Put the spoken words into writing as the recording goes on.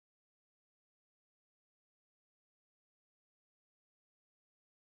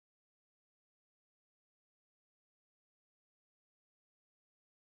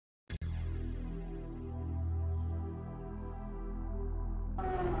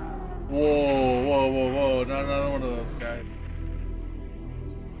Whoa, whoa, whoa, whoa. Not another one of those guys.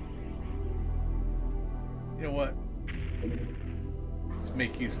 You know what? Let's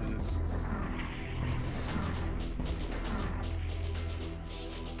make use of this.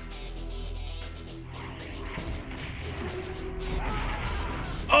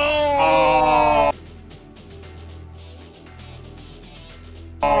 Oh!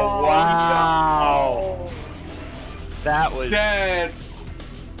 Oh, wow. No. That was... That's...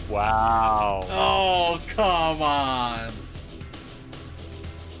 Wow. Oh, come on.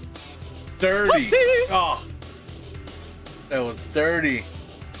 Dirty. Oh. That was dirty.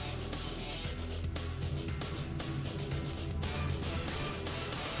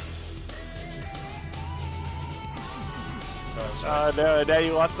 Oh no, now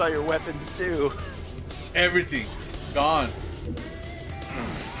you lost all your weapons too. Everything. Gone.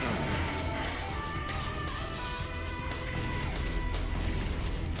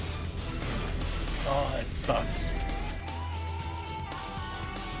 Oh, that sucks.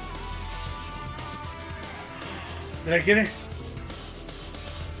 Did I get it?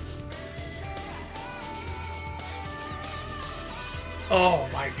 Oh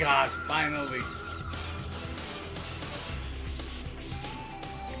my god, finally.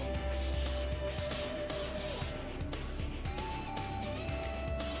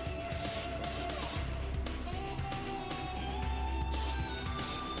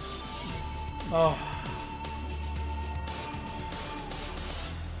 Oh.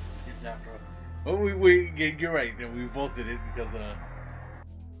 Well, you're right. We both did it because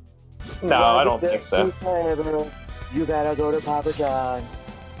No, I don't think so. You gotta go to Papa John.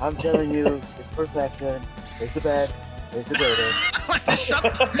 I'm telling you, it's perfection. It's the best. It's the greatest.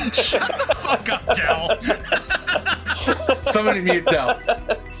 Shut the fuck up, Dell. Somebody mute Dell.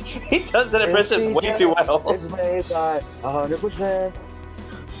 He does that impression way too well. It's made by 100%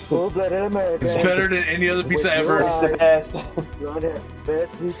 full-blooded Americans. It's better than any other pizza ever. It's the best. You're the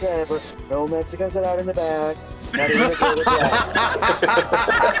best pizza ever. No Mexicans allowed in the back. Not even the good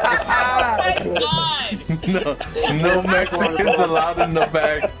No Mexicans allowed in the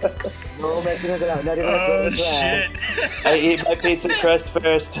back. No Mexicans allowed. Not even the good shit. I eat my pizza crust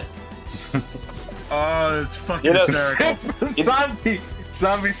first. Oh, it's fucking hysterical.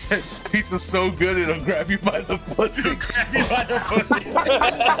 Zombie said pizza's so good it'll grab you by the pussy. Grab you by the pussy.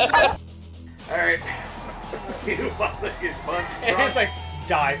 Alright. You want to get punched? It's like,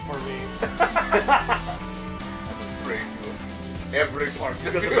 die for me. Every part.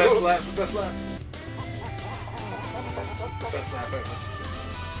 The best laugh, the best laugh. Best laugh ever.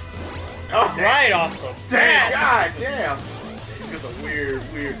 Oh, right off the Damn! bat. God damn! He's got the weird.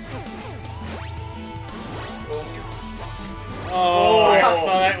 Oh, I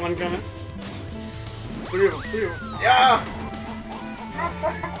saw that one coming. Three of them. Yeah!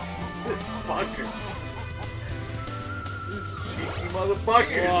 This fucker. This cheeky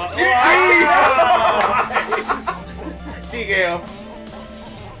motherfucker. TKO.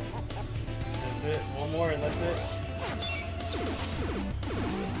 That's it. One more and that's it.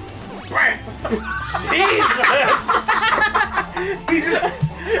 Jesus!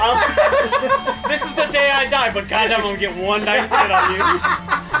 This is the day I die, but goddamn, I'm gonna get one nice hit on you.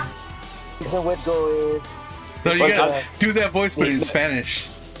 No, you gotta do that voice, but in Spanish.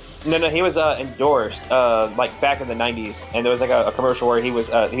 No, he was endorsed like back in the '90s, and there was like a commercial where he was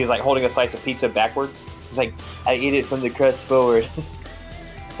like holding a slice of pizza backwards. He's like, "I eat it from the crust forward."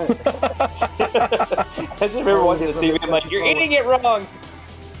 I just remember watching the TV. I'm like, "You're eating it wrong."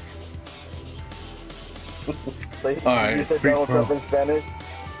 Alright, free throw. in Spanish.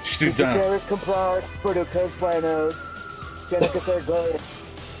 Shoot down. Quieres comprar productos buenos, tiene que ser Goyas.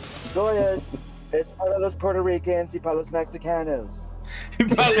 Goyas es para los Puerto Ricans y para los Mexicanos.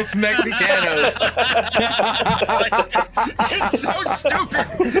 Para los Mexicanos. It's so stupid.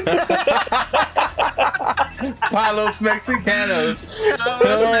 Para los Mexicanos.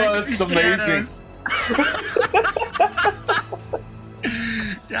 Oh, that's amazing.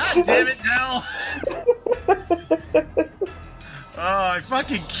 God damn it, Dell. Oh, I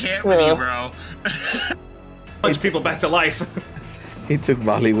fucking can't with you, bro. Punch people back to life. He took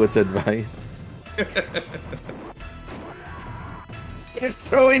Bollywood's advice. They're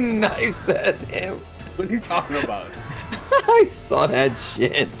throwing knives at him. What are you talking about? I saw that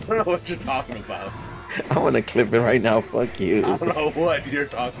shit. I don't know what you're talking about. I want to clip it right now. Fuck you. I don't know what you're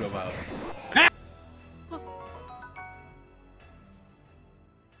talking about.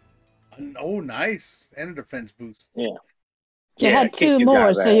 Oh, nice. And a defense boost. Yeah. You had two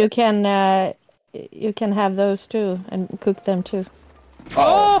more, so you can have those too and cook them too.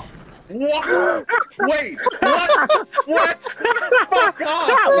 Oh! What? Wait! What? What? Fuck off!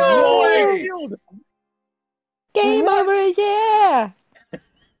 No Game What? over, yeah!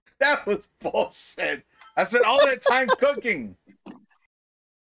 That was bullshit. I spent all that time cooking.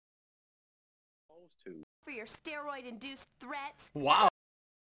 For your steroid-induced threats. Wow.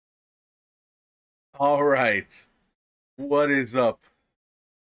 All right. What is up,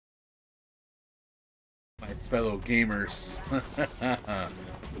 my fellow gamers?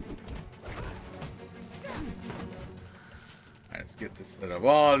 Let's get this set up.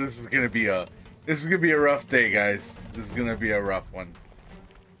 Oh, this is gonna be a rough day, guys. This is gonna be a rough one.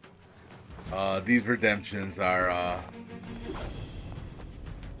 These redemptions are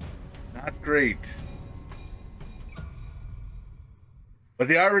not great. But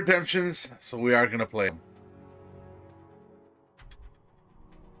they are redemptions, so we are gonna play them.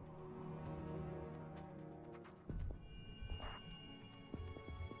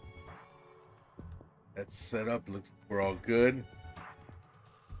 That's set up. Looks like we're all good.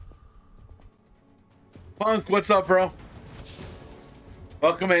 Punk, what's up, bro?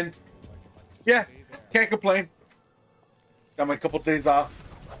 Welcome in. Yeah, can't complain. Got my couple days off.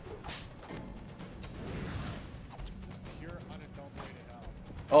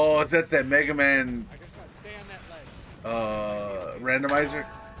 Oh, is that Mega Man randomizer?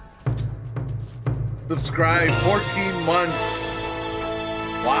 Subscribe, 14 months.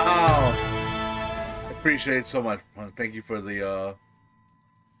 Wow. Appreciate it so much. Thank you for the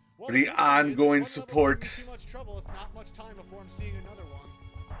ongoing support.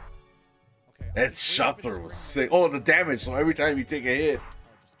 That shuffler was sick. Oh, the damage. So every time you take a hit,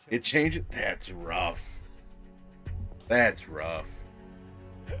 it changes. That's rough. That's rough.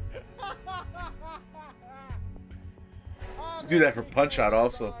 Do that for Punch Out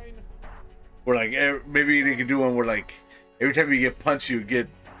also. Where like maybe they can do one where like every time you get punched, you get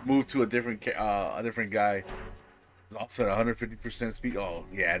moved to a different guy. It's also at 150% speed. Oh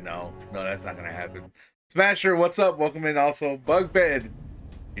yeah, no, that's not gonna happen. Smasher, what's up? Welcome in. Also, Bugbed,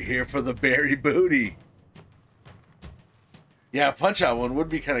 you're here for the berry booty. Yeah, Punch Out one would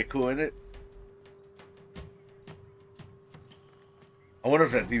be kind of cool, isn't it? I wonder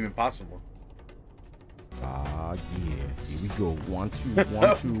if that's even possible. Ah, yeah. Here we go. 1, 2,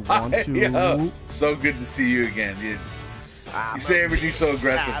 1, 2, 1, 2. Yo, so good to see you again, dude. You say everything so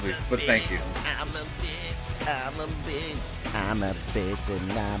aggressively, but thank you. I'm a bitch. I'm a bitch. I'm a bitch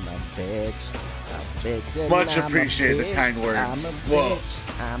and I'm a bitch. A bitch and Much I'm appreciate a the bitch. kind words. I'm a Whoa.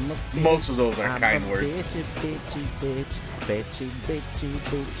 bitch. I'm a bitch. Most of those are I'm kind a words. Bitchy, bitchy, bitch. Bitchy, bitchy,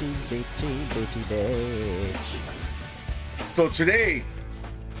 bitchy, bitchy, bitchy, bitch. So today,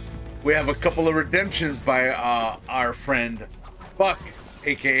 we have a couple of redemptions by our friend Buck,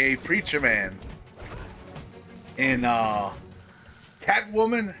 aka Preacher Man, in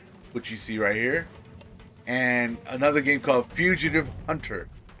Catwoman, which you see right here, and another game called Fugitive Hunter.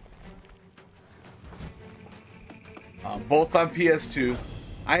 Both on PS2.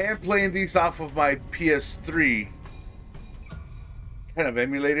 I am playing these off of my PS3, kind of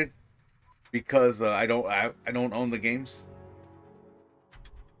emulated, because I don't own the games.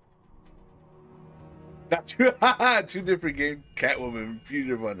 Not two different games. Catwoman and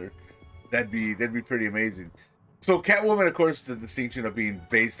Fugitive Hunter. That'd be pretty amazing. So Catwoman, of course, the distinction of being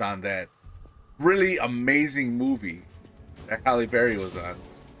based on that really amazing movie that Halle Berry was on.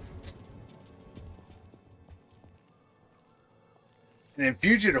 And then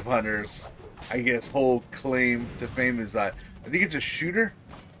Fugitive Hunters, I guess, whole claim to fame is that I think it's a shooter,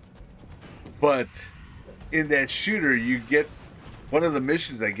 but in that shooter you get one of the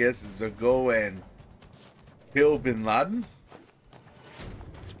missions, I guess, is to go and kill Bin Laden.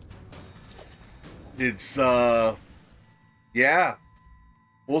 It's yeah,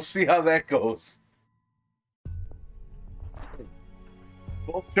 we'll see how that goes.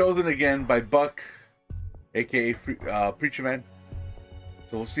 Both chosen again by Buck, aka Preacher Man.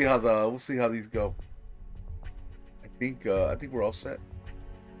 So we'll see how these go. I think we're all set.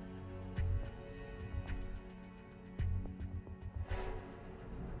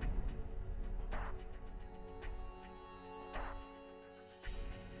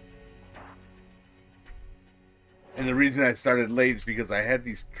 And the reason I started late is because I had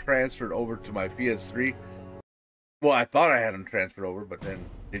these transferred over to my PS3. Well, I thought I had them transferred over, but then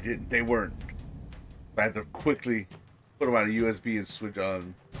they didn't. They weren't. I had to quickly put them on a USB and switch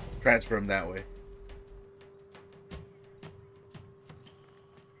on, transfer them that way.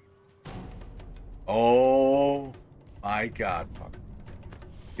 Oh my God!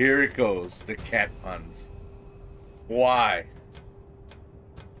 Here it goes. The cat puns. Why?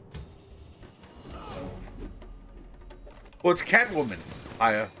 Well, it's Catwoman.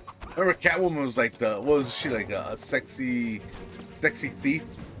 I remember Catwoman was like what was she, like a sexy thief?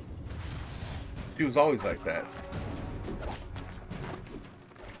 He was always like that.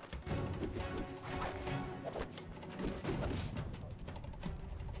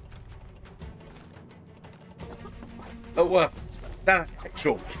 Oh, well, not an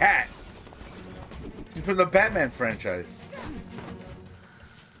actual cat. She's from the Batman franchise.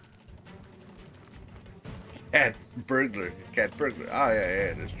 Cat burglar. Cat burglar. Oh,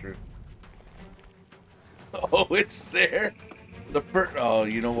 yeah, that's true. Oh, it's there. The first. Oh,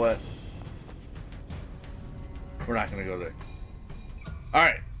 you know what? We're not gonna go there. All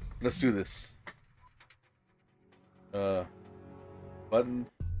right, let's do this. Button.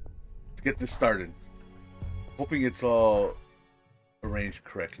 Let's get this started. Hoping it's all arranged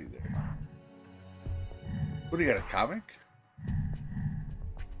correctly there. What do you got? A comic?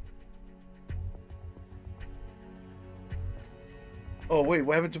 Oh wait,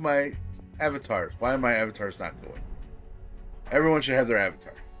 what happened to my avatars? Why are my avatars not going? Everyone should have their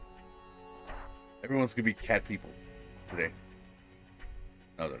avatar. Everyone's gonna be cat people today.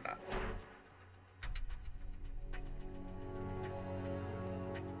 No, they're not.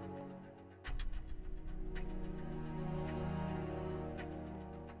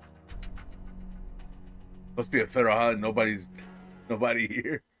 Must be a federal holiday. Nobody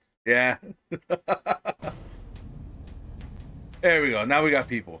here. Yeah. There we go. Now we got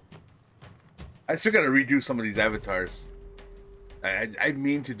people. I still gotta redo some of these avatars. I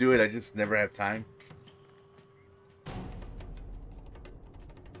mean to do it. I just never have time.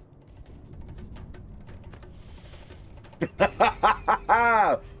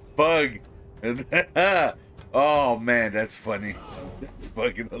 Bug. Oh man, that's funny. That's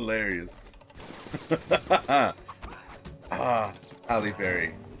fucking hilarious. Halle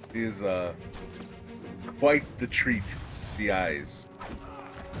Berry. She's quite the treat. The eyes.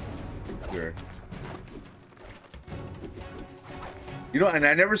 Sure. You know, and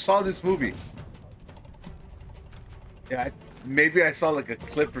I never saw this movie. Yeah, maybe I saw like a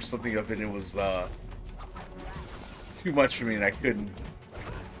clip or something of it. And it was too much for me, and I couldn't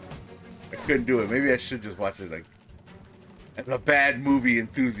do it. Maybe I should just watch it. Like, as a bad movie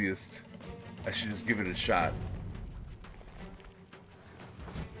enthusiast, I should just give it a shot.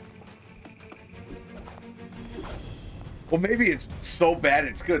 Well, maybe it's so bad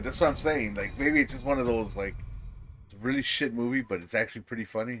it's good. That's what I'm saying. Like, maybe it's just one of those, like, really shit movie, but it's actually pretty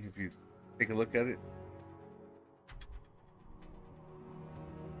funny if you take a look at it.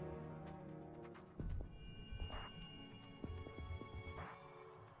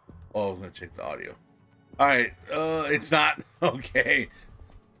 Oh, I was gonna check the audio. Alright, it's not. Okay.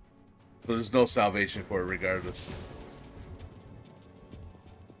 So there's no salvation for it regardless.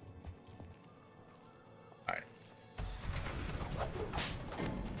 Alright.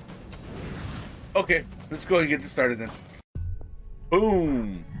 Okay, let's go ahead and get this started then.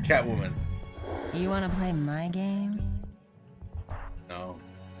 Boom! Catwoman. You wanna play my game? No.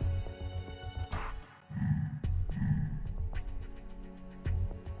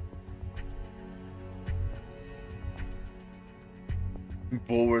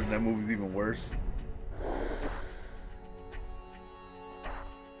 Bullward in that movie's even worse.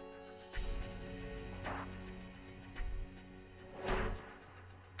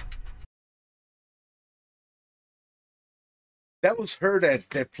 That was her that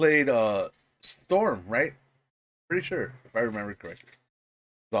played Storm, right? Pretty sure, if I remember correctly.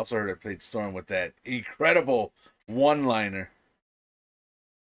 It was also her that played Storm with that incredible one-liner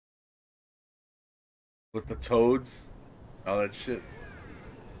with the toads, all that shit.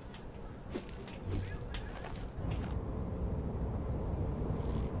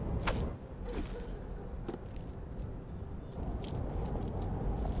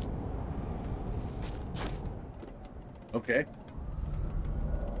 Okay.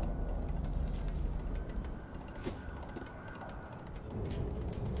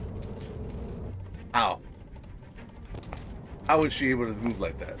 How? How is she able to move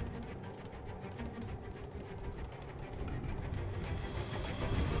like that?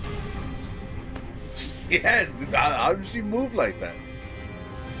 Yeah, how does she move like that?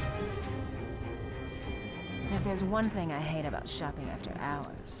 If there's one thing I hate about shopping after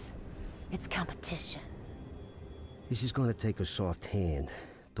hours, it's competition. This is gonna take a soft hand.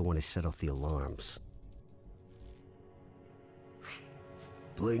 Don't want to set off the alarms.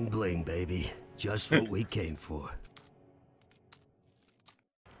 Bling bling, baby. Just what we came for.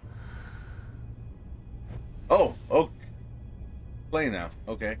 Oh, play now.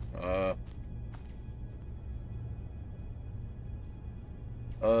 Okay.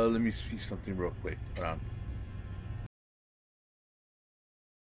 Let me see something real quick. Hold on.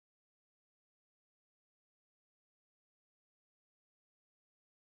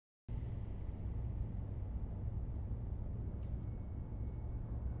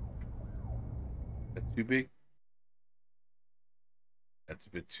 That's too big. That's a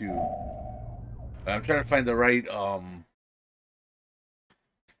bit too. I'm trying to find the right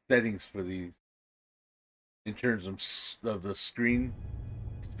settings for these in terms of the screen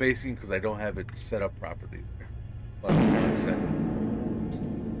spacing, because I don't have it set up properly.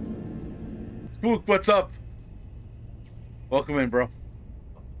 Spook, what's up? Welcome in, bro.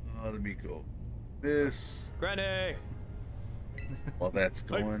 Let me go. This. Granny. While that's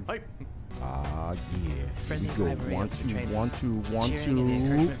going. Ah, yeah. Friendly We go rivalry 1, of the 2, trainers, 1, 2, 1, cheering and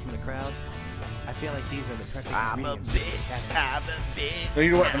encouragement 2. from the crowd. I feel like these are the perfect I'm a ingredients. bitch, I'm a bitch. No,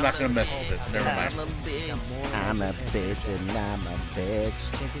 you know what? I'm not gonna mess with this. Never mind. I'm a bitch, I'm a bitch, and I'm a bitch.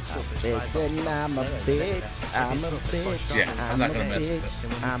 Bitch, and I'm a bitch. I'm a bitch. Yeah, I'm not gonna mess with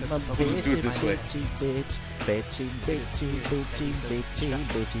it. I'm a We'll just do it this way. bitch, bitchy, bitchy, bitchy, bitchy,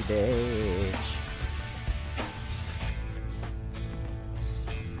 bitchy, bitch.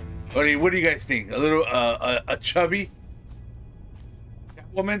 What do you guys think? A little, a chubby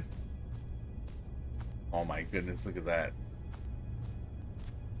Catwoman? Oh my goodness, look at that.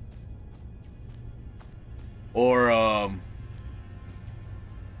 Or,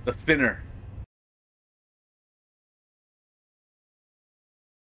 the thinner.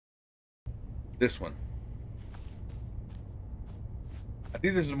 This one. I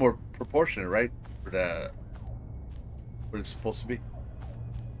think this is more proportionate, right? For what it's supposed to be.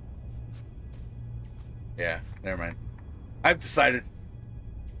 Yeah, never mind. I've decided.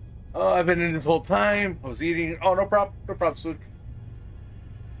 Oh, I've been in this whole time. I was eating. Oh, no problem, Sook.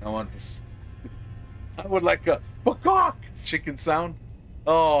 I want this. I would like a peacock chicken sound.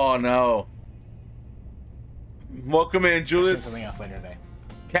 Oh no. Welcome in, Julius. Something else later today.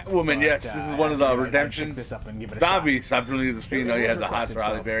 Catwoman, But, yes, this is one of the redemptions. this up and give it a Zombie, shot. stop doing the screen. Oh, you have the hots for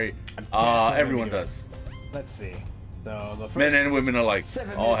Halle Berry. Everyone does. Let's see. So the first Men and women alike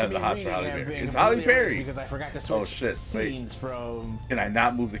 7 all minutes have of the me hots for reading Halle have Berry. been It's Halle completely erased Berry. because I forgot to Oh switch shit! Wait. scenes from Can I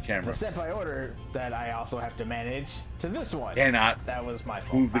not move the the camera? set by order that I also have to manage to this one. Cannot That was my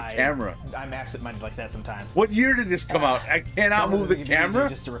fault. move the camera. I'm absent-minded like that sometimes. What year did this come out? I cannot move the Sometimes it can be easier camera.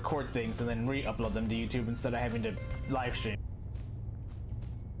 just to record things and then re-upload them to YouTube instead of having to live stream.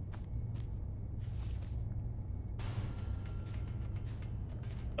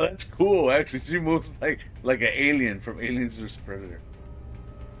 Oh, that's cool. Actually, she moves like an alien from Aliens vs Predator.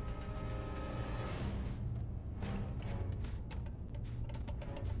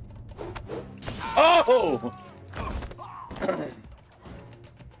 Oh!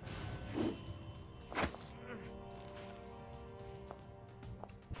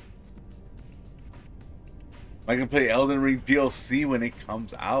 I can play Elden Ring DLC when it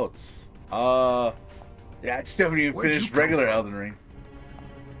comes out. Yeah, I still haven't even finished regular Elden Ring.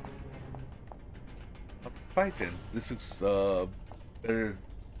 Fight then. This looks better.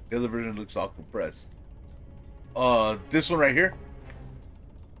 The other version looks all compressed. This one right here.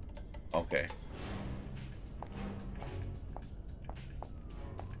 Okay.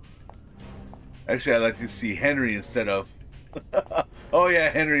 Actually, I'd like to see Henry instead of. Oh yeah,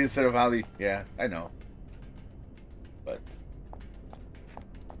 Henry instead of Holly. Yeah, I know. But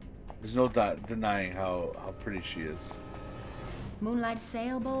there's no denying how pretty she is. Moonlight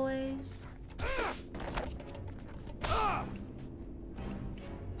Sail, boys.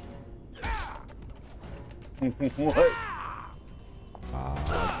 What?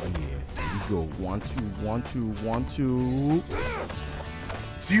 Ah, yeah. We go 1, 2, 1, 2, 1, 2.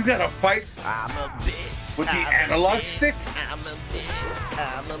 So you gotta fight I'm a bitch. with the analog stick? I'm a bitch.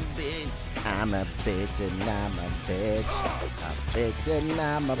 I'm a bitch. I'm a bitch and I'm a bitch. A bitch and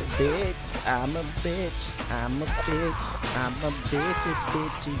I'm a bitch. I'm a bitch. I'm a bitch. I'm a bitchy,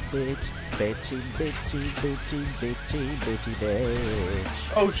 bitchy, bitch. Bitchy, bitchy, bitchy, bitchy, bitchy, bitch.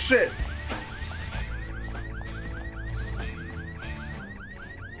 Oh shit!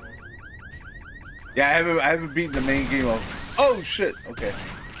 Yeah, I haven't beaten the main game of. Oh shit! Okay.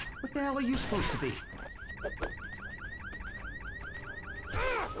 What the hell are you supposed to be?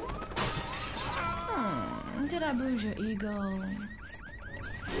 Did I bruise your ego?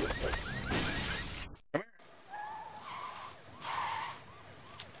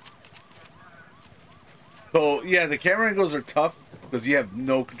 So yeah, the camera angles are tough because you have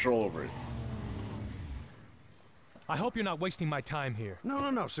no control over it. I hope you're not wasting my time here.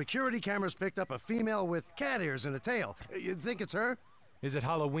 No. Security cameras picked up a female with cat ears and a tail. You think it's her? Is it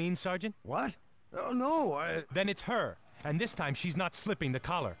Halloween, Sergeant? What? Oh, no, Then it's her. And this time she's not slipping the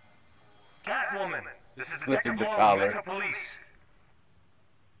collar. Catwoman, this is Slipping the Detective collar. Wong, Metro Police.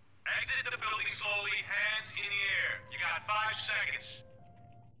 Exit the building slowly, hands in the air. You got 5 seconds.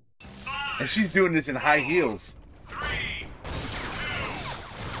 And she's doing this in high heels. 3, 2,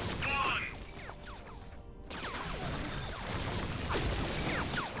 1.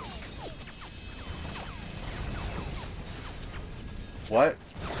 What?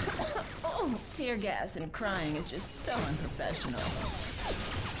 Oh, tear gas and crying is just so unprofessional.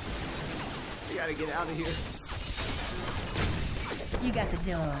 We gotta get out of here. You got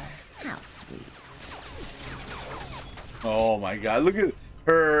the door. How sweet. Oh my god, look at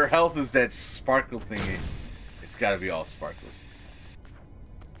her health is that sparkle thingy. It's gotta be all sparkles.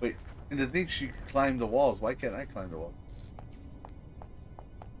 Wait, and the thing she could climb the walls. Why can't I climb the wall?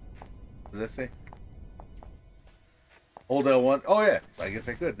 What does that say? Hold L1. Oh yeah, so I guess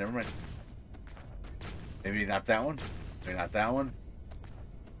I could. Never mind. Maybe not that one. Maybe not that one.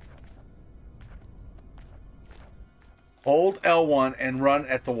 Hold L1 and run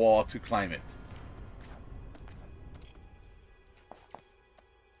at the wall to climb it.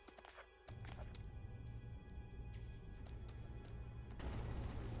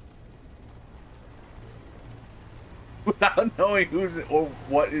 Without knowing who's or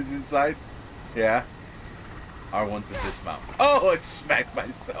what is inside. Yeah. R1 to dismount. Oh, it smacked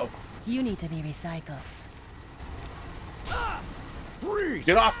myself. You need to be recycled. Freeze!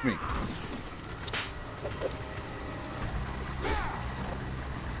 Get off me.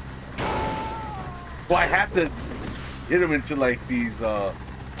 Well, I have to hit him into like these Hold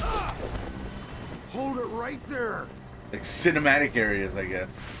it right there. like cinematic areas, I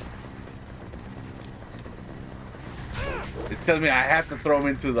guess. It's telling me I have to throw him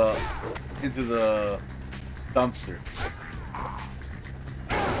into the dumpster.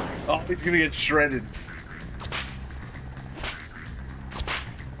 Oh, he's gonna get shredded.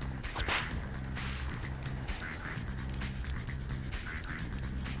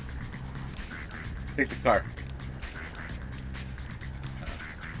 Take the car.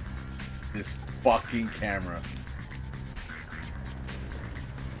 This fucking camera.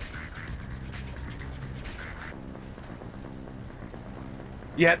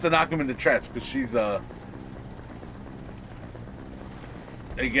 You have to knock him into traps because she's I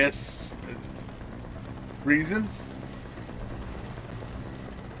guess reasons.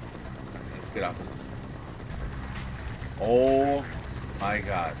 Let's get off of this. Oh my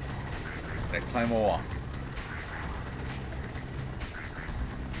god. I climb a wall.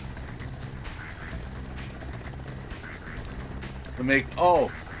 To make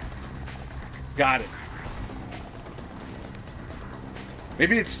got it.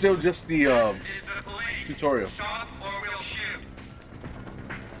 Maybe it's still just the tutorial.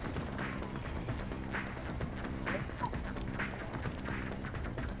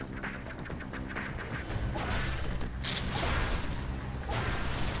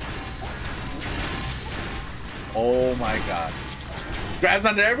 Oh my god. Grabs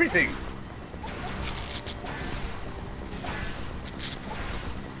onto everything.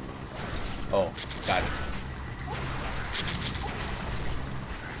 Oh, got it.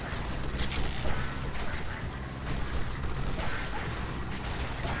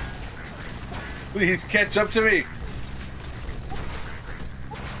 Please catch up to me.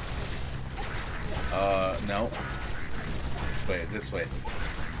 No. Wait, this way.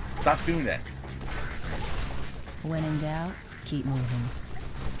 Stop doing that. When in doubt, keep moving.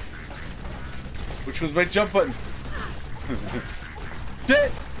 Which was my jump button?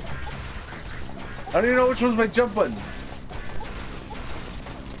 Shit! I don't even know which one's my jump button.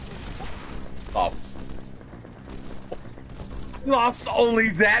 Oh. Lost only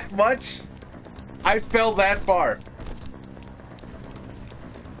that much? I fell that far.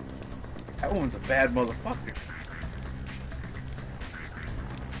 That woman's a bad motherfucker.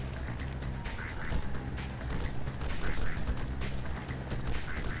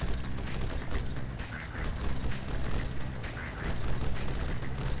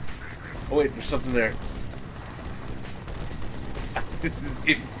 Oh wait, there's something there. This is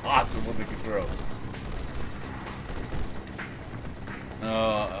impossible to throw.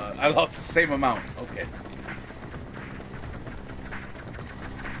 I lost the same amount. Okay.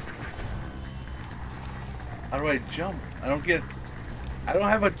 How do I jump? I don't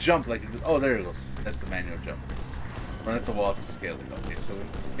have a jump like. Oh, there it goes. That's the manual jump. Run at the wall to scale it. Okay, so we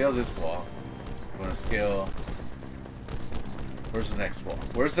scale this wall. We're gonna scale. Where's the next wall?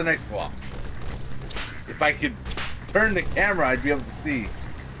 Where's the next wall? If I could turn the camera, I'd be able to see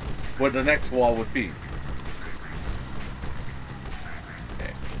what the next wall would be.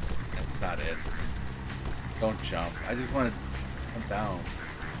 Okay, that's not it. Don't jump. I just want to come down.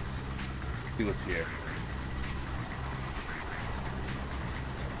 See what's here.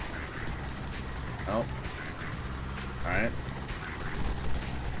 Nope. Alright.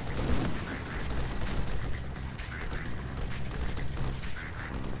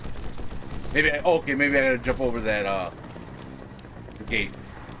 Maybe maybe I gotta jump over that the gate.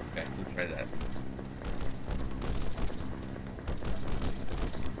 Okay, let's try that.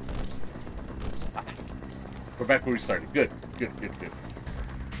 We're back where we started. Good, good, good, good.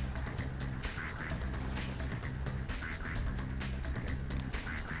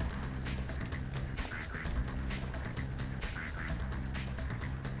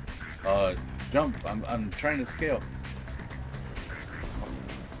 Jump. I'm trying to scale.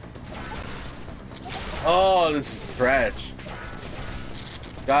 Oh, this is trash.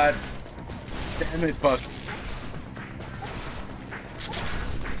 God damn it, Buck.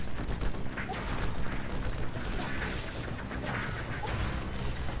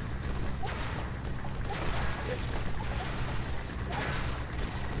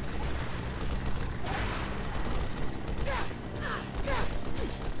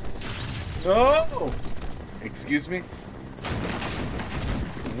 Oh! Excuse me?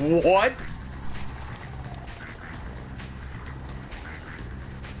 What?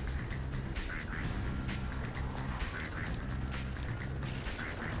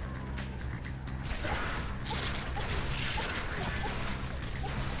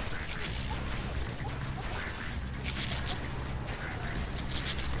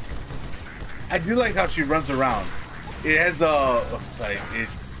 I do like how she runs around. It has like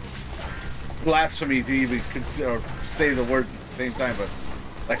it's blasphemy to even consider or say the words at the same time, but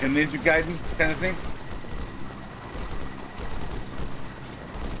like a Ninja Gaiden kind of thing.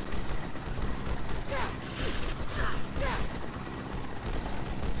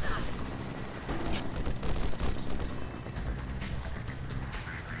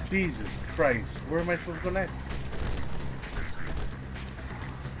 Jesus Christ, where am I supposed to go next?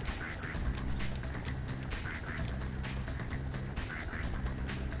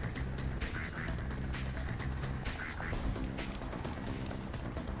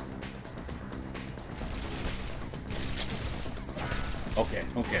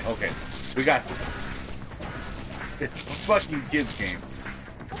 Okay. We got this. It's a fucking kids game.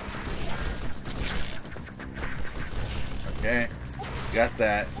 Okay. Got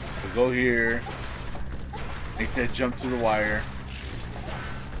that. So go here. Make that jump to the wire.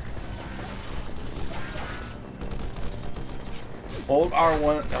 Hold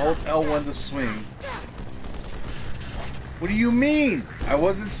R1, hold L1 to swing. What do you mean? I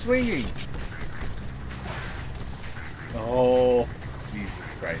wasn't swinging. Oh, Jesus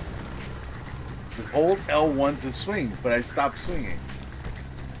Christ. Just hold L1 to swing, but I stopped swinging.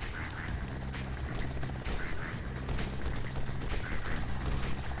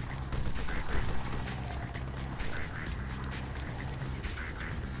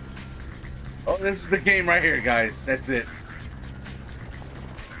 Oh, this is the game right here, guys. That's it.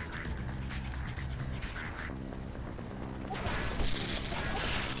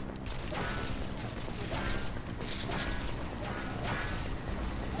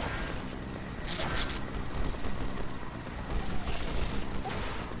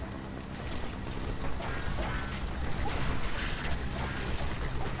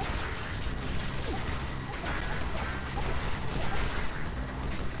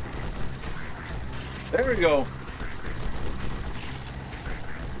 There we go.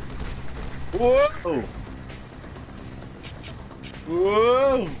 Whoa!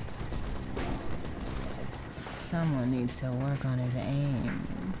 Whoa! Someone needs to work on his aim.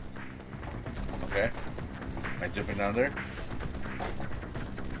 Okay. Am I jumping down there?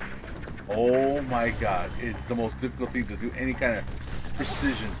 Oh my god. It's the most difficult thing to do any kind of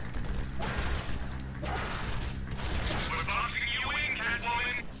precision.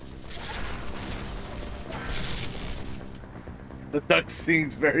 The duck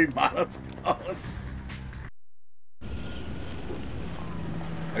sings very monotone. I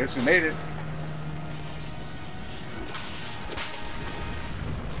guess we made it.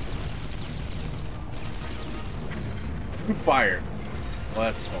 Fire. Well,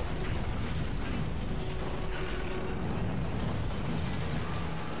 that's smoke.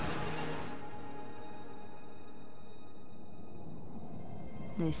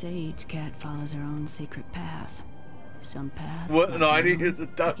 They say each cat follows her own secret path. Some paths. What? No, I didn't hear the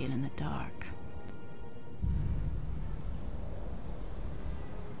ducks. Begin in the dark.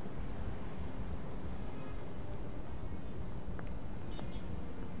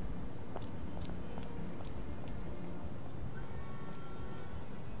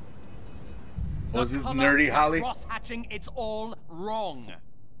 Was this nerdy Holly? Cross-hatching, it's all wrong.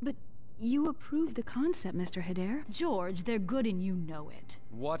 But you approved the concept, Mr. Hedare. George, they're good and you know it.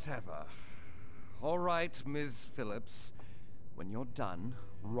 Whatever. All right, Ms. Phillips. When you're done,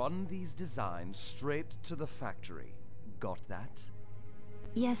 run these designs straight to the factory. Got that?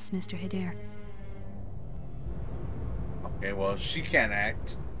 Yes, Mr. Hedare. Okay, well, she can't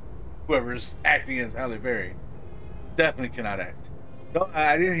act. Whoever's acting as Halle Berry definitely cannot act. No,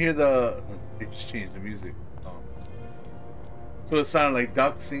 I didn't hear the... They just changed the music. Oh. So it sounded like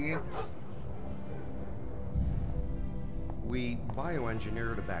ducks singing. We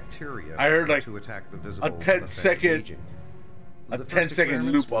bioengineered a bacteria I heard like to attack the visible a 10 effects of second aging. a The 10 first second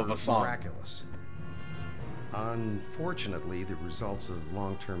experiments loop of were a song. Miraculous. Unfortunately, the results of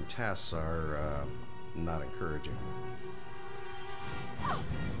long-term tests are not encouraging.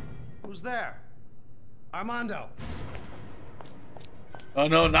 Who's there? Armando. Oh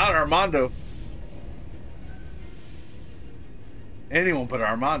no, not Armando. Anyone but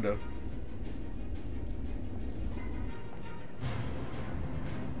Armando.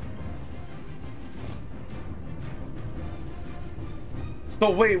 So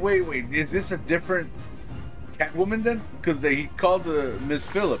wait. Is this a different Catwoman then? Because he called the Miss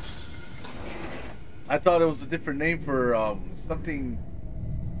Phillips. I thought it was a different name for something.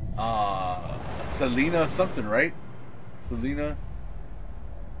 Selena something, right? Selena.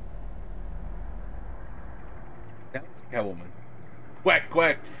 That was Catwoman. Quack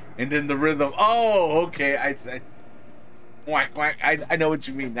quack, and then the rhythm. Oh, okay. I quack quack. I know what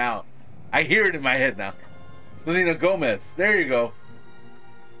you mean now. I hear it in my head now. Selena Gomez. There you go.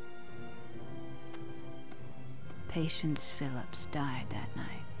 Patience Phillips died that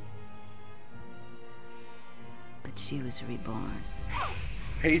night. But she was reborn.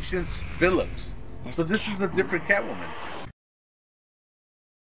 Patience Phillips. So this is a different Catwoman.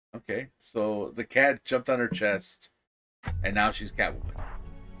 Okay, so the cat jumped on her chest, and now she's Catwoman.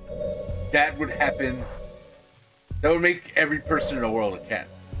 That would happen. That would make every person in the world a cat.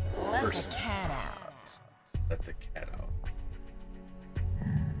 Let the cat out. Let the cat out.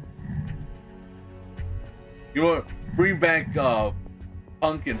 You want to bring back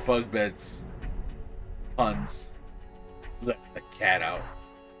Punk and Bug Beds puns. Let the cat out.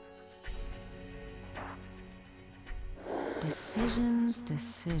 Decisions.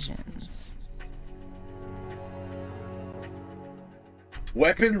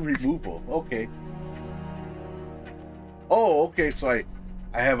 Weapon removal. Okay. Oh, okay. So I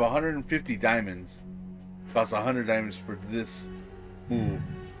have 150 diamonds. Costs 100 diamonds for this move.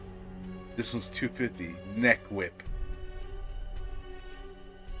 This was 250. Neck whip.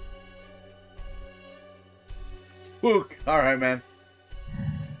 Spook. All right, man.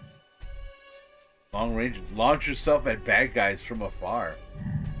 Long range. Launch yourself at bad guys from afar.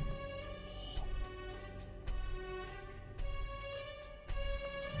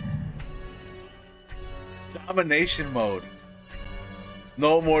 Domination mode.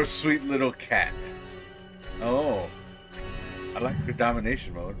 No more sweet little cat. Oh. I like your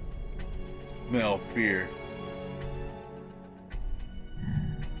domination mode. Smell fear.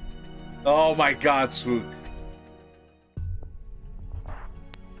 Oh my god, Swook.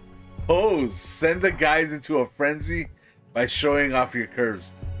 Pose. Send the guys into a frenzy by showing off your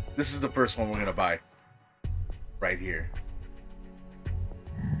curves. This is the first one we're gonna buy. Right here.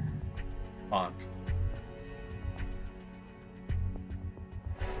 Font.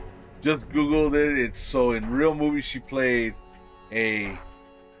 Just Googled it. It's so in real movie she played a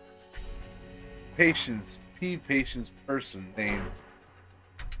Patience person named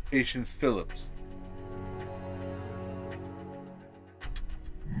Patience Phillips.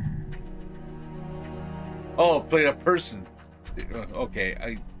 Oh, played a person. Okay,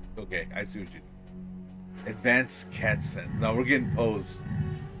 I see what you do. Advanced cat sense. Now we're getting Pose.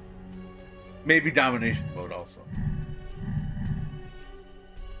 Maybe domination mode also.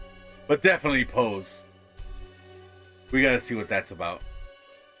 But definitely Pose. We gotta see what that's about.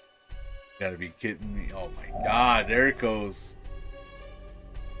 You gotta be kidding me. Oh my god, there it goes.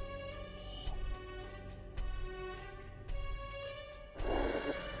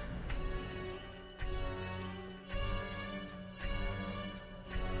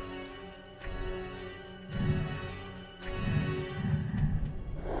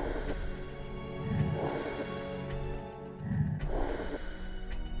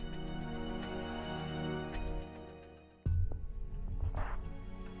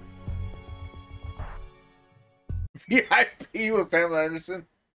 VIP with Pamela Anderson.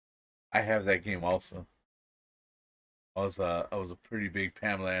 I have that game also. I was a pretty big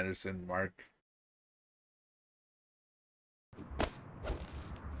Pamela Anderson mark.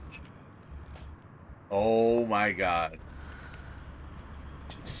 Oh my god.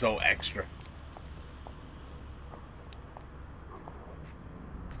 She's so extra.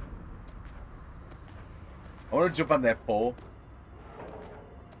 I want to jump on that pole.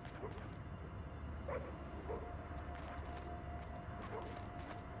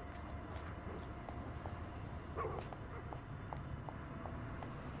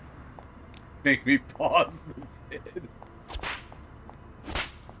 Make me pause the vid.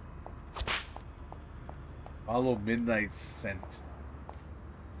 Follow Midnight Scent.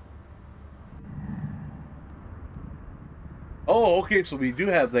 Oh, okay, so we do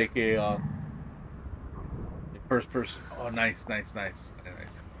have like a first person. Oh, nice.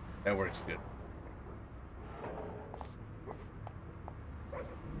 That works good.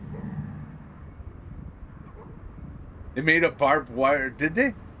 They made a barbed wire, did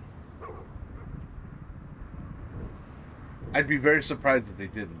they? I'd be very surprised if they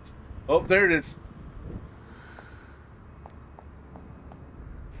didn't. Oh, there it is.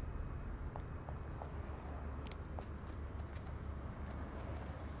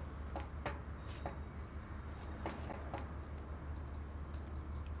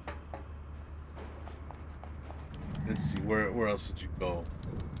 Let's see, where else did you go?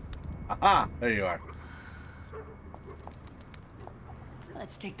 Aha! There you are.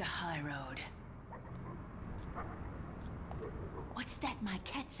 Let's take the high road. What's that my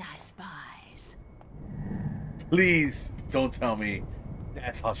cat's eye spies? Please don't tell me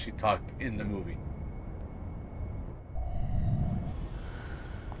that's how she talked in the movie.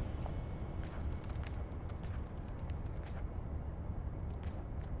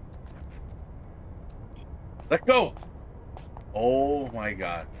 Let go! Oh my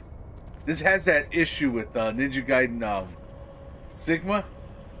god. This has that issue with Ninja Gaiden Sigma.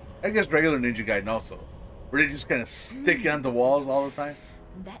 I guess regular Ninja Gaiden also. Where they just kind of stick on the walls all the time.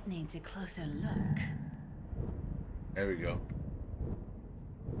 That needs a closer look. There we go.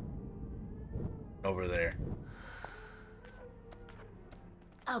 Over there.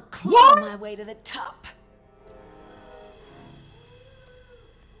 I'll claw my way to the top.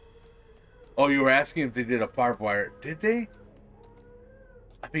 Oh, you were asking if they did a barbed wire. Did they?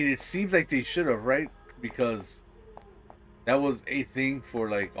 I mean, it seems like they should have, right? Because that was a thing for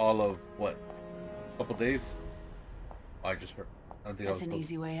like all of what? A couple days? Oh, I just heard. I don't think That's I was an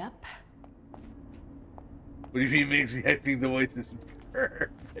easy way up. What do you mean, Mixie? I think the voice is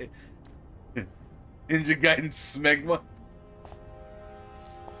perfect. Ninja Gaiden Smegma.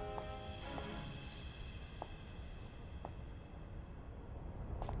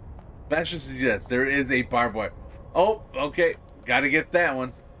 Master suggests there is a barbed wire. Oh, okay. Gotta get that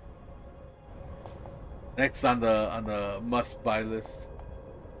one. Next on the must buy list.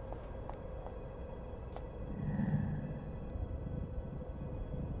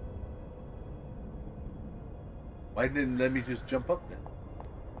 Why didn't let me just jump up then?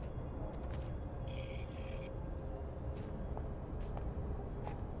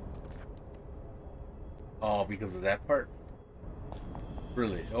 Oh, because of that part?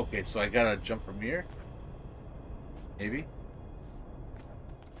 Really? Okay, so I gotta jump from here? Maybe?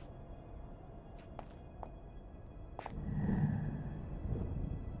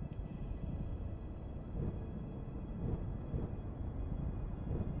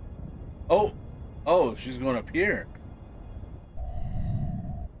 Oh! Oh, she's going up here.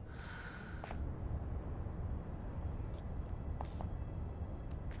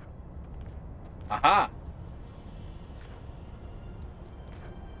 Aha!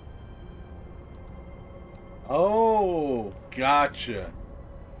 Oh, gotcha.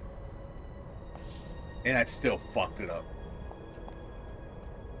 And I still fucked it up.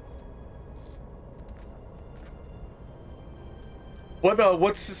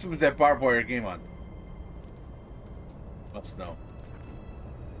 What system is that barbed wire game on? Must know.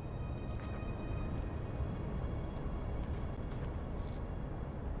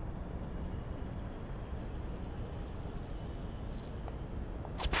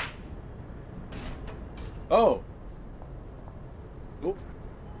 Oh. Oop.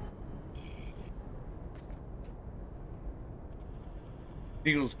 I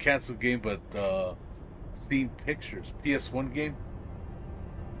think it was canceled game, but Steam Pictures PS1 game.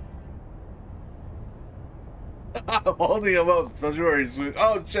 I'm holding him up. Don't you worry.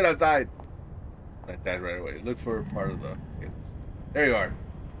 Oh shit! I died. I died right away. Look for part of the. There you are.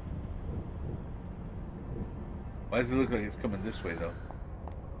 Why does it look like it's coming this way though?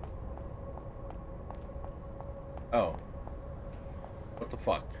 Oh. What the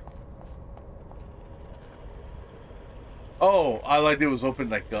fuck? Oh, all I did was open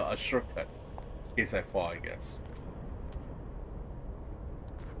like a shortcut. In case I fall, I guess.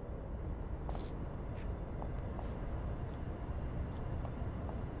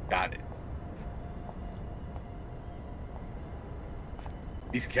 Got it.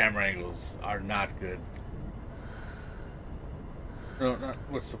 These camera angles are not good. No, not.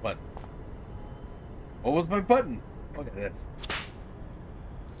 What's the button? What was my button? Look at this.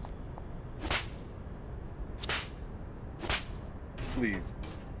 Please.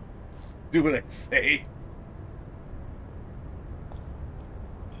 Do what I say.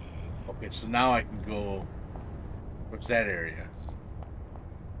 Okay, so now I can go What's that area?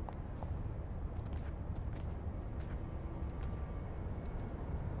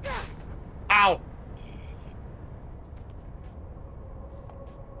 Ow!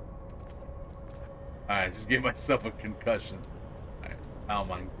 Alright, just gave myself a concussion. Alright, now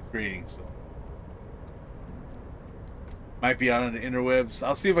I'm grading, so. Might be out on the interwebs.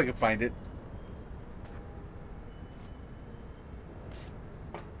 I'll see if I can find it.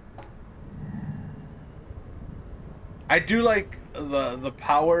 I do like the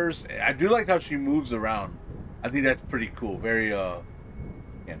powers. I do like how she moves around. I think that's pretty cool. Very yeah,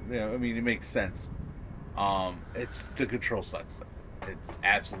 I mean, it makes sense. It's the control sucks. It's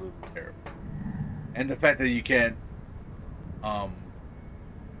absolutely terrible. And the fact that you can't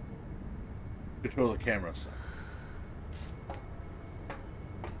control the camera sucks.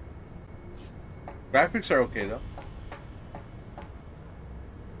 Graphics are okay though.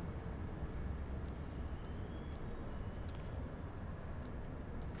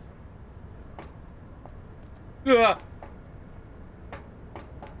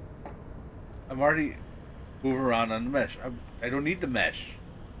 I'm already moving around on the mesh. I don't need the mesh.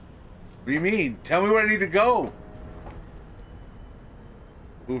 What do you mean? Tell me where I need to go.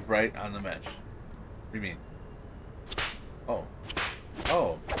 Move right on the mesh. What do you mean? Oh.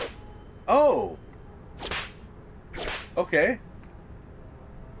 Oh. Oh! Okay.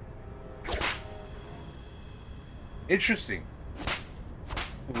 Interesting.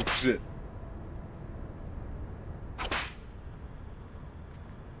 Oh, shit.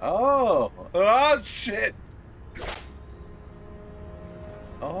 Oh! Oh, shit!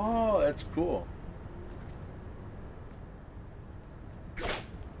 Oh, that's cool.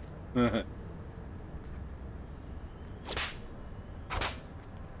 There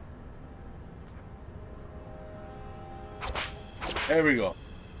we go.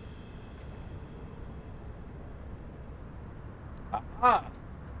 Ah!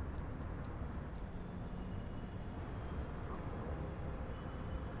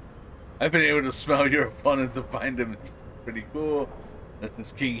 I've been able to smell your opponent to find him. It's pretty cool. That's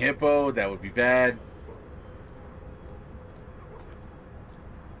this King Hippo. That would be bad.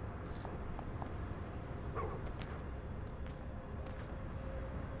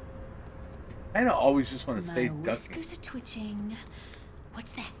 I kind of always just want to stay ducking. My whiskers are twitching.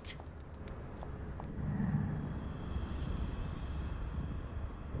 What's that?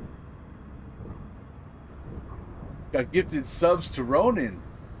 Got gifted subs to Ronin.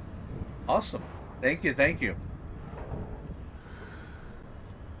 Awesome. Thank you, thank you.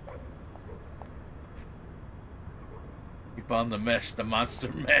 You found the mesh, the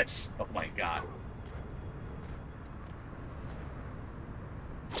monster mesh. Oh my god.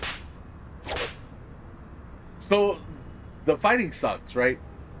 So, the fighting sucks, right?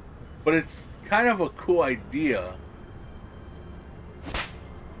 But it's kind of a cool idea.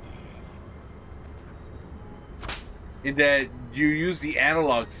 In that you use the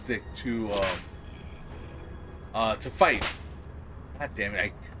analog stick to fight. God damn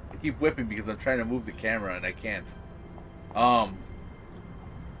it! I keep whipping because I'm trying to move the camera and I can't.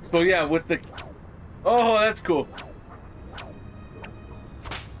 So yeah, with the oh, that's cool.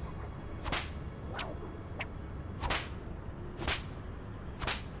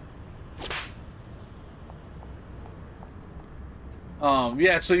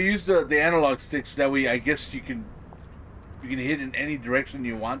 Yeah, so you use the analog sticks. That way, I guess you can hit in any direction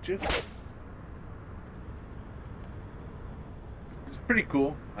you want to. It's pretty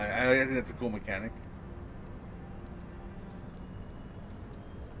cool. I think that's a cool mechanic.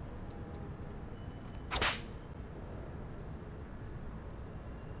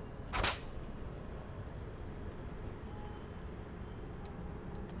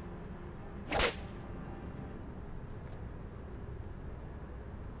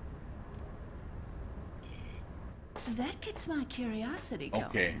 That gets my curiosity going.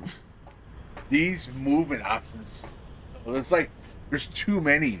 Okay. These movement options, well, it's like there's too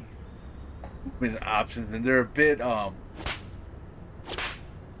many movement options, and they're a bit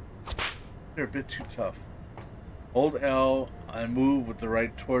too tough. Hold L and move with the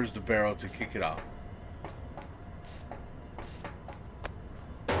right towards the barrel to kick it off.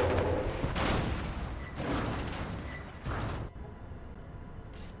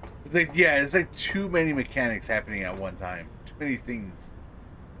 It's like, yeah, it's like too many mechanics happening at one time. Too many things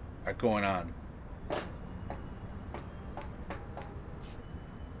are going on.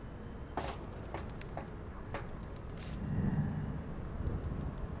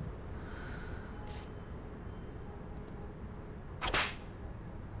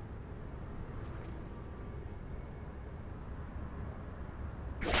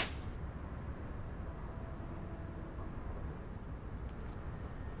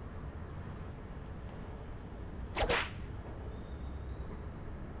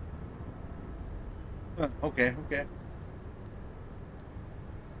 Okay, okay.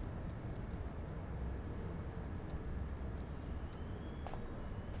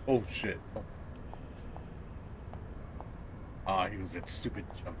 Oh shit. Oh. Ah, he was that stupid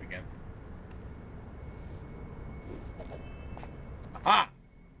jump again. Ah!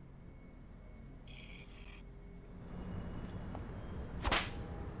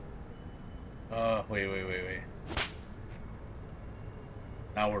 Wait.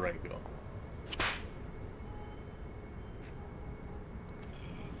 Now we're ready to go.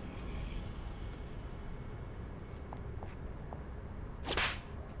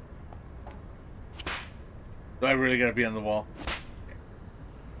 Do I really gotta be on the wall?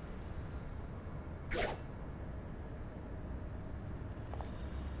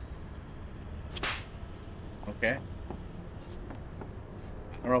 Okay.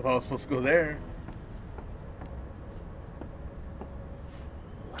 I don't know if I was supposed to go there.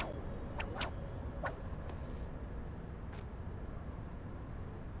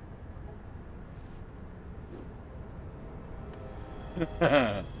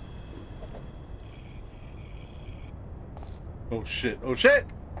 Oh shit, oh shit!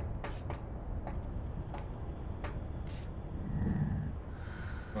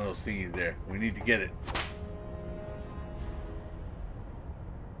 One of those thingies there. We need to get it.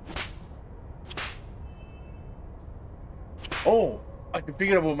 Oh! I can pick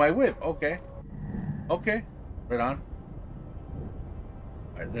it up with my whip. Okay. Okay. Right on.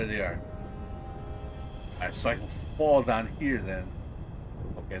 Alright, there they are. Alright, so I can fall down here then.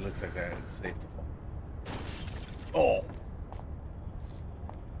 Okay, looks like it's safe to fall. Oh!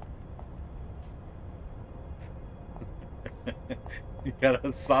 You got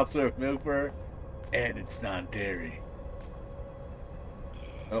a saucer of milk for her, and it's non-dairy.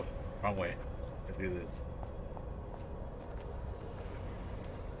 Oh, wrong way. I do this.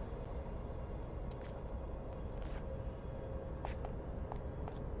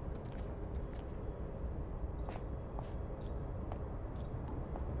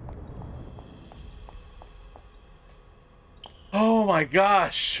 Oh my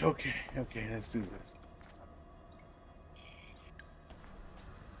gosh! Okay, let's do this.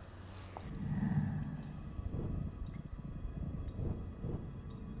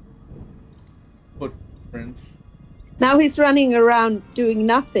 Footprints. Now he's running around doing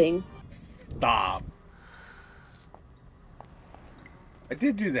nothing. Stop. I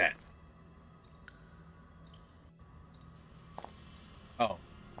did do that. Oh.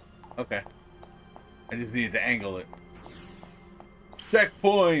 Okay. I just needed to angle it.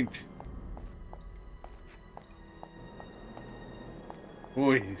 Checkpoint!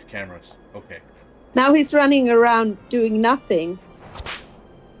 Boy, these cameras. Okay. Now he's running around doing nothing.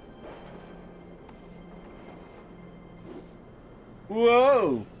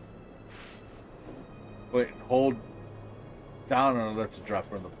 Whoa! Wait, hold down and let's drop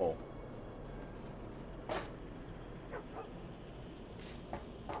her in the pole.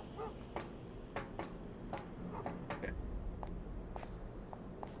 Okay.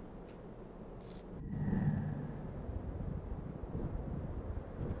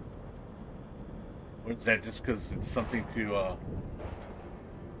 Or is that just because it's something to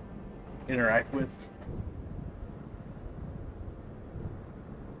interact with?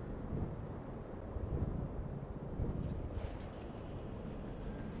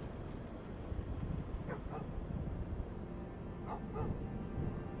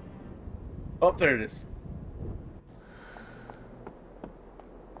 Oh, there it is.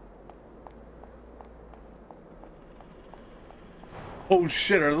 Oh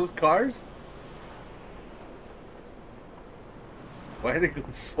shit, are those cars? Why did they go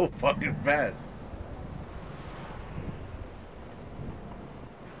so fucking fast?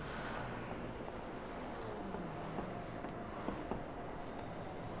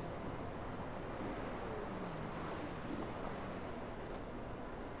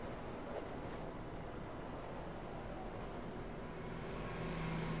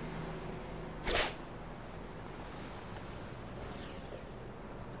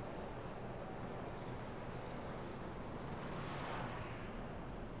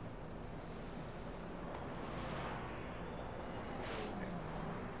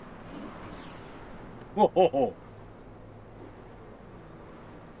 Whoa.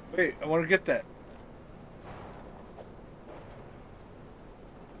 Wait, I want to get that.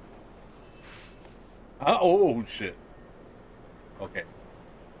 Oh, shit. Okay.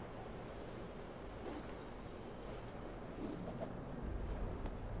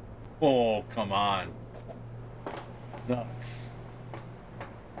 Oh, come on. Nuts.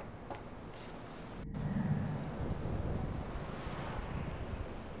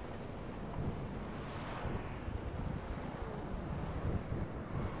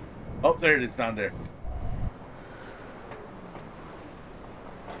 Oh, there it is down there.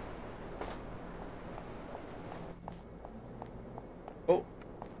 Oh.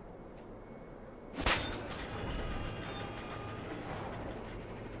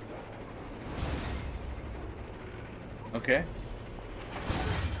 Okay.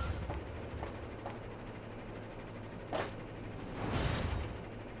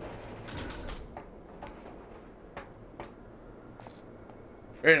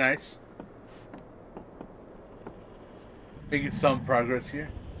 Very nice. Making some progress here.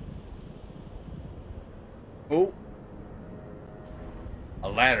 Oh. A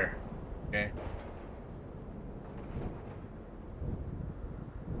ladder. Okay.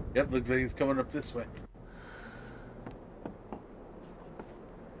 Yep, looks like he's coming up this way.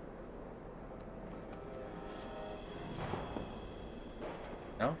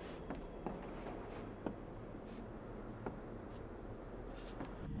 No?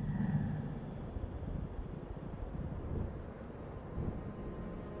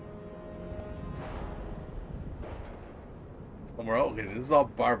 Somewhere. Okay, this is all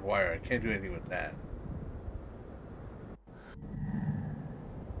barbed wire. I can't do anything with that.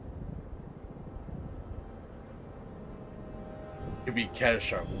 Could be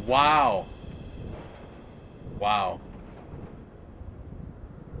catastrophic. Wow. Wow.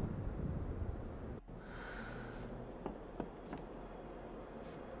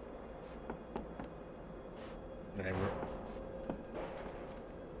 Never.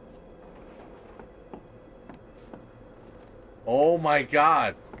 Oh my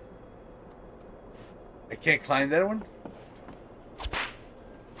god. I can't climb that one?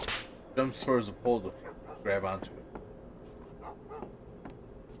 Jumps towards the pole to grab onto it.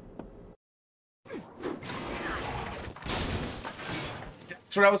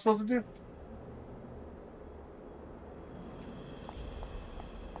 That's what I was supposed to do?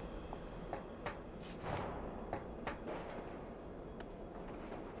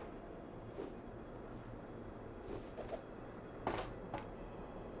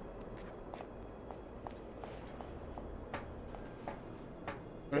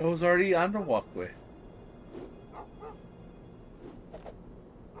 But I was already on the walkway.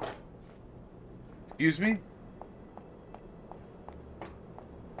 Excuse me?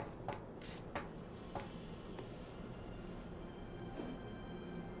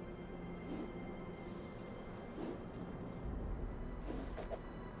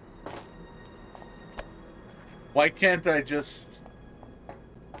 Why can't I just,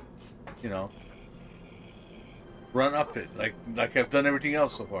 you know, run up it like I've done everything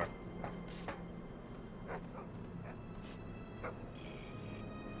else so far?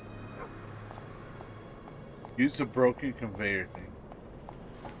 Use the broken conveyor thing.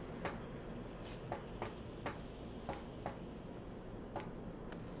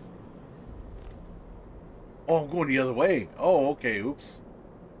 Oh, I'm going the other way. Oh, okay. Oops.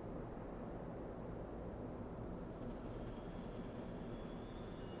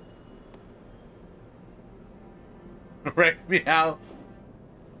 Wreck me out.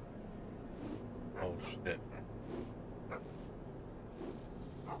 Oh shit.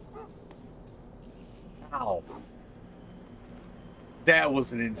 Ow. That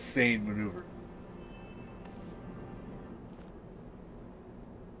was an insane maneuver.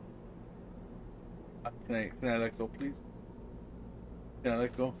 Can I let go, please? Can I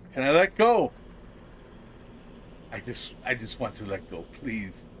let go? Can I let go? I just want to let go,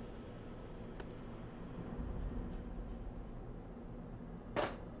 please.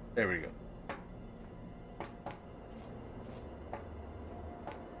 There we go.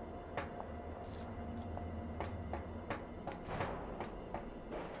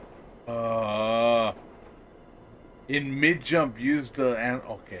 In mid-jump, use the...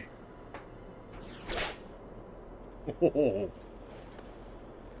 Okay. Oh.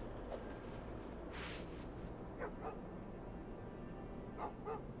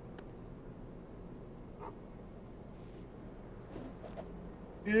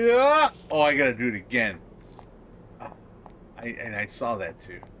 Yeah! Oh, I gotta do it again. Oh, I saw that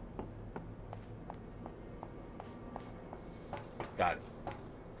too. Got it.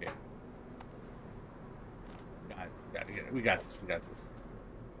 Okay. Got it. We got this. We got this.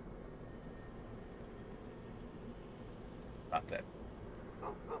 Stop that.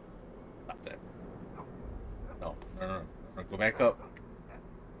 Stop that. No. Go back up.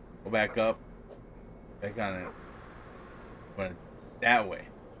 Go back up. Back on it. Went that way.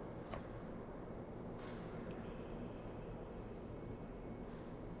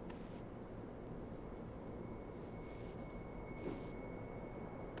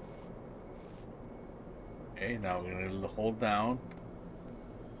 Okay, now we're gonna hold down.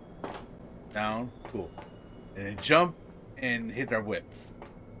 Down. Cool. And then jump and hit our whip.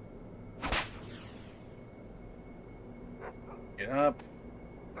 Get up.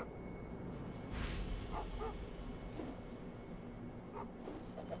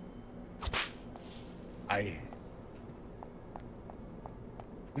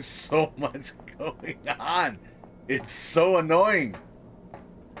 There's so much going on. It's so annoying.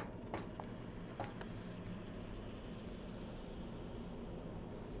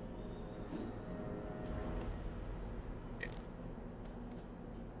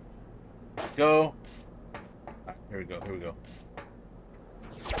 Go. Right, here we go. Here we go.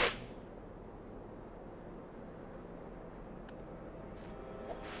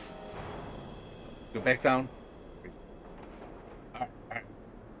 Go back down. All right.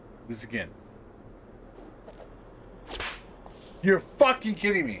 This again. You're fucking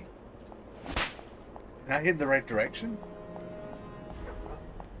kidding me. Can I hit the right direction?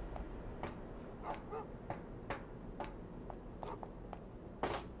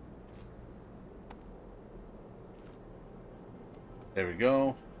 There we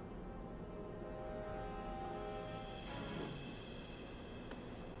go.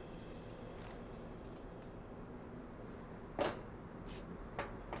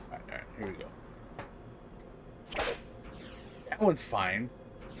 All right, here we go. That one's fine.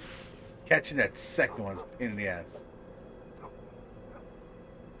 Catching that second one's a pain in the ass.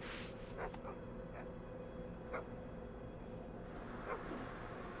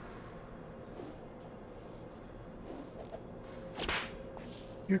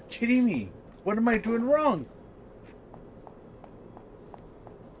 You're kidding me. What am I doing wrong?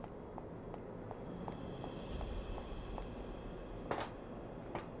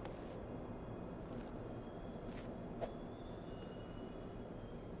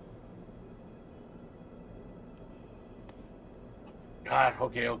 God,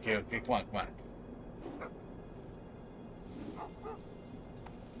 okay, come on.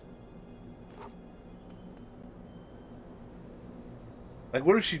 Like,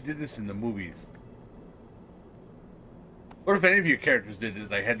 what if she did this in the movies? What if any of your characters did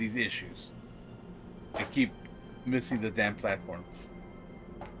this, like, had these issues? They keep missing the damn platform.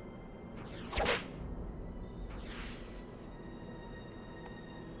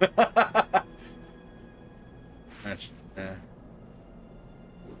 That's,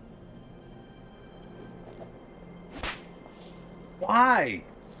 Why?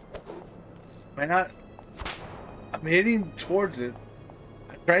 Am I not? I'm hitting towards it.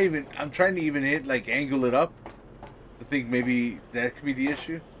 I'm trying to even hit, like, angle it up. I think maybe that could be the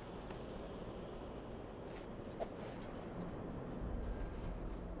issue.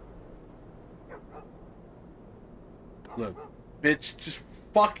 Look, bitch, just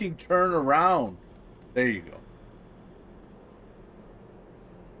fucking turn around. There you go.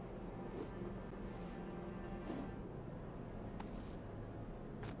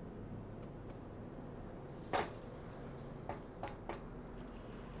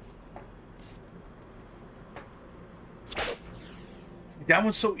 That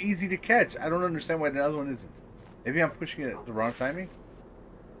one's so easy to catch. I don't understand why the other one isn't. Maybe I'm pushing it at the wrong timing.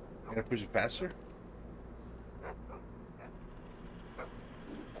 I gotta push it faster.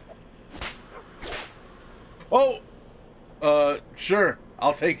 Oh! Sure.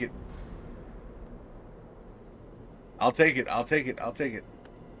 I'll take it. I'll take it.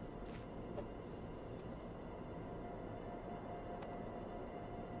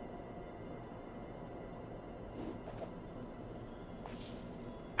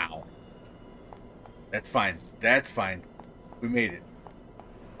 Ow. That's fine. We made it.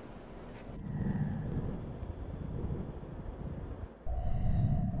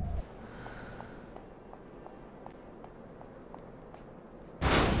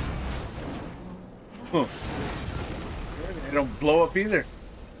 Huh. They don't blow up either.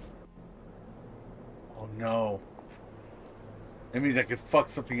 Oh no. That means I could fuck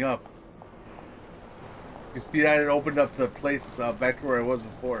something up. You see that it opened up the place back to where I was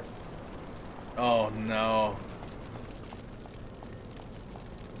before. Oh no.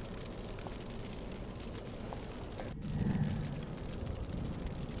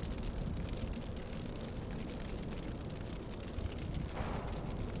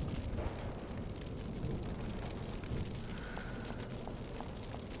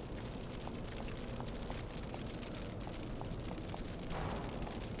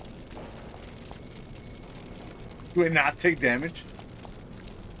 Do I not take damage?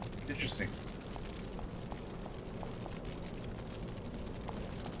 Interesting.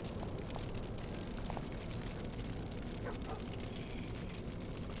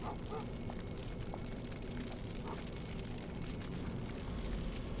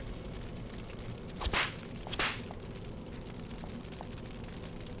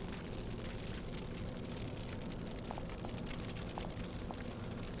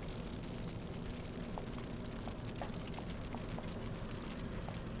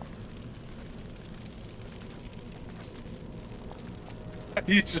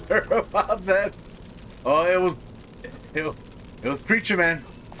 You sure about that? Oh, it was Preacher Man.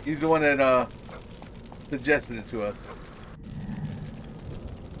 He's the one that suggested it to us.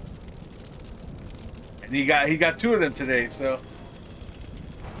 And he got 2 of them today, so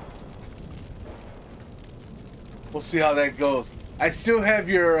we'll see how that goes. I still have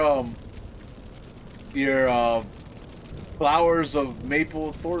your flowers of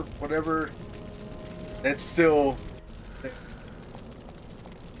maple thorn, whatever. That's still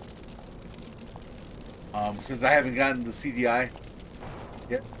since I haven't gotten the CDI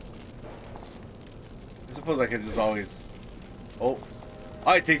yet. I suppose I could just always. Oh,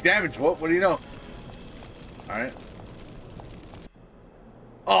 I take damage. What do you know? All right.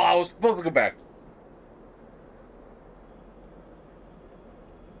 Oh, I was supposed to go back.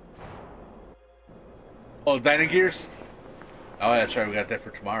 Oh, Dyna Gears? Oh, that's right. We got that for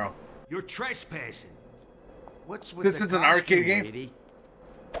tomorrow. You're trespassing. What's with Since the it's an costume, arcade game, lady?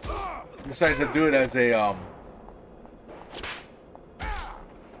 decided to do it as a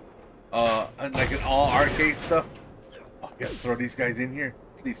like an all arcade stuff. Oh, I gotta throw these guys in here.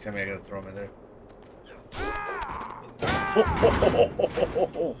 Please tell me I gotta throw them in there.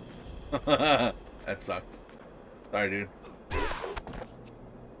 That sucks. Sorry, dude.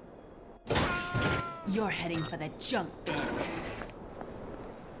 You're heading for the junk bin.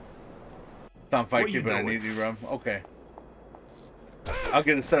 Tom fight kid, but I need you, Rum. Okay. I'll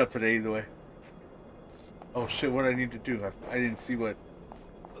get it set up today either way. Oh shit, what do I need to do? I didn't see what.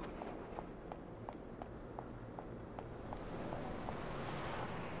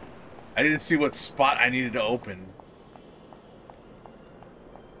 I didn't see what spot I needed to open.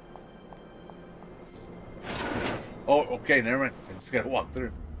 Oh, okay, never mind. I just gotta walk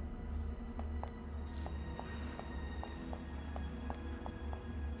through.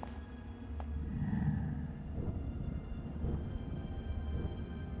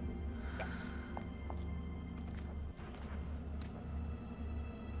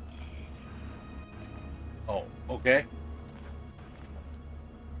 Oh, okay.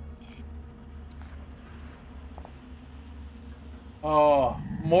 Oh,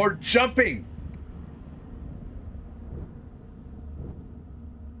 more jumping.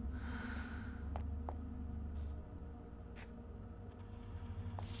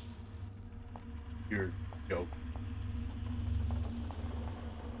 You're a joke.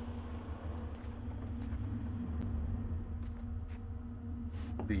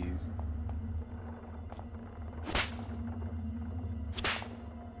 Please.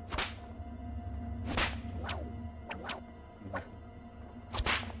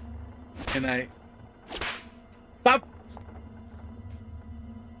 Can I stop?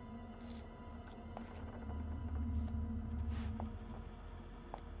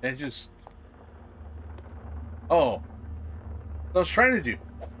 And just oh, I was trying to do.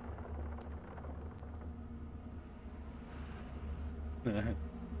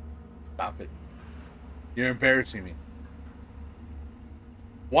 Stop it! You're embarrassing me.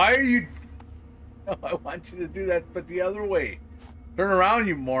 Why are you? No, I want you to do that, but the other way. Turn around,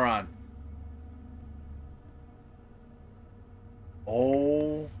 you moron.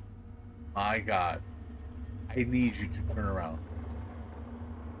 Oh my God. I need you to turn around.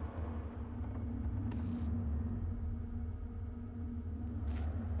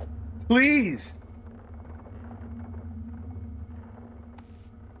 Please.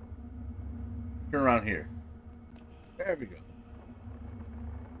 Turn around here. There we go.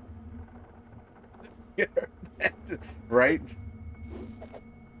 Right?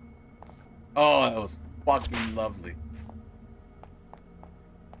 Oh, that was fucking lovely.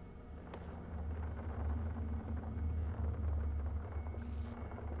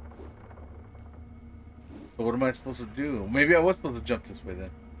 So what am I supposed to do? Maybe I was supposed to jump this way then.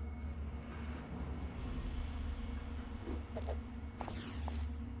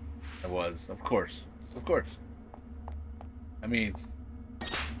 I was, of course. Of course. I mean,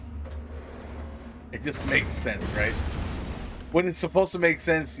 it just makes sense, right? When it's supposed to make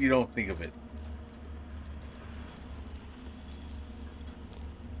sense, you don't think of it.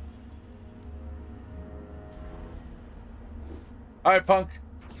 Alright, Punk.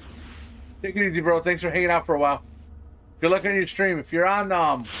 Take it easy, bro. Thanks for hanging out for a while. Good luck on your stream. If you're on,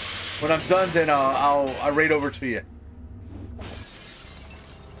 when I'm done, then I'll raid over to you.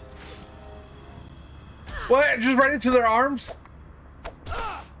 What? Just right into their arms?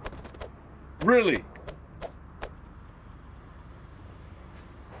 Really?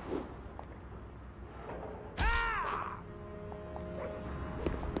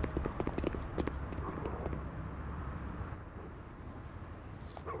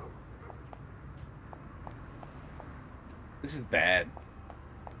 This is bad.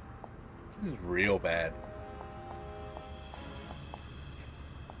 This is real bad.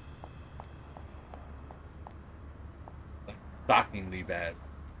 Shockingly bad.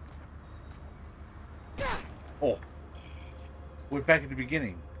 Oh. We're back at the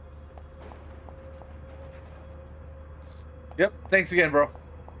beginning. Yep, thanks again, bro.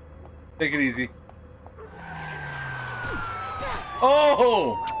 Take it easy.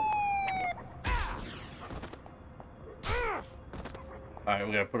 Oh! Alright,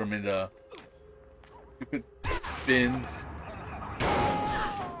 we gotta put them in the stupid bins.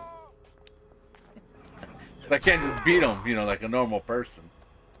 I can't just beat them, you know, like a normal person.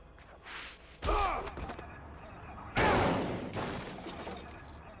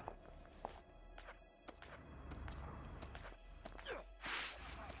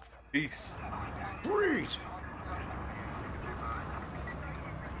 Peace. Freeze!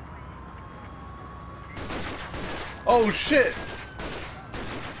 Oh shit!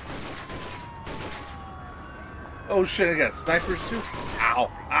 Oh shit, I got snipers too?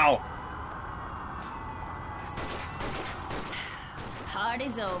 Ow, ow.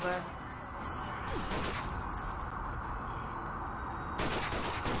 Party's over.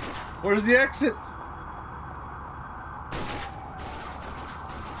 Where's the exit?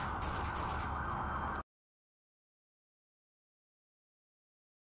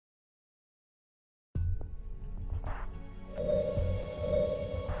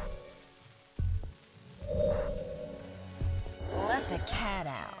 Let the cat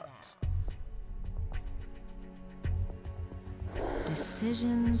out.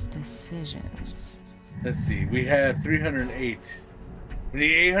 Decisions. Let's see, we have 308. We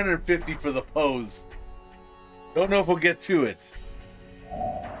need 850 for the pose. Don't know if we'll get to it.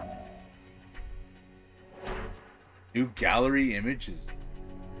 New gallery images.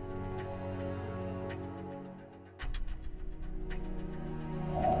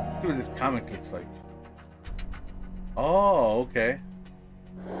 Let's see what this comic looks like. Oh, okay.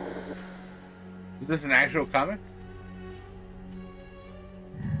 Is this an actual comic?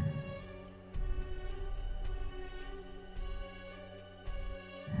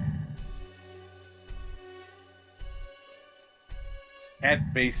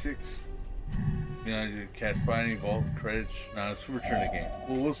 Cat basics. You know, did cat finding vault credits. No, let's return the game.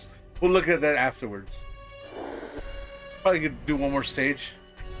 We'll look at that afterwards. Probably could do one more stage.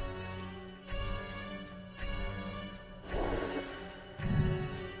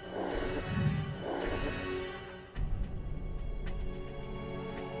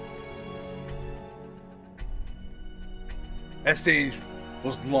 That stage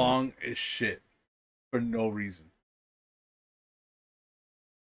was long as shit for no reason.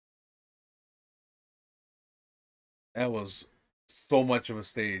 That was so much of a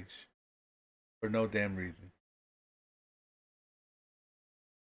stage for no damn reason.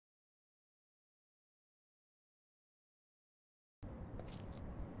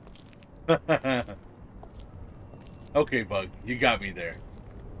 Okay, Bug, you got me there.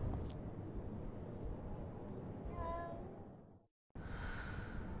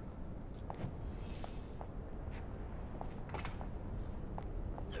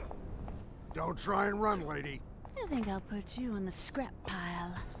 Don't try and run, lady. I think I'll put you in the scrap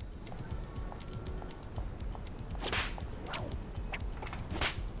pile.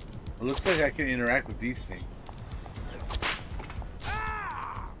 It looks like I can interact with these things.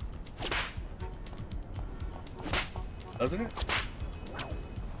 Doesn't it?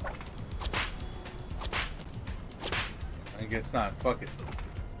 I guess not. Fuck it.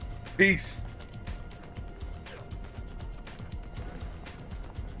 Peace.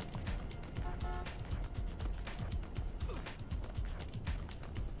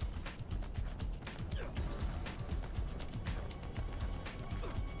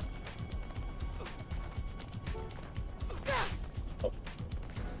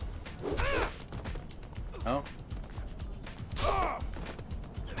 No?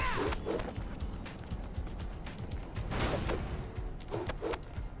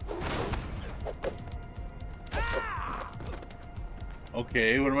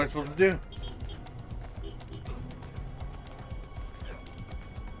 Okay, what am I supposed to do?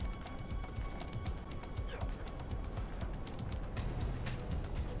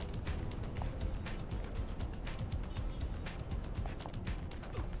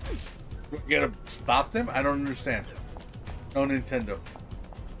 You gotta stop them? I don't understand. No Nintendo.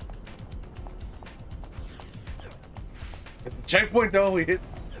 It's a checkpoint though, we hit.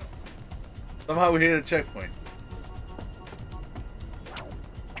 Somehow we hit a checkpoint.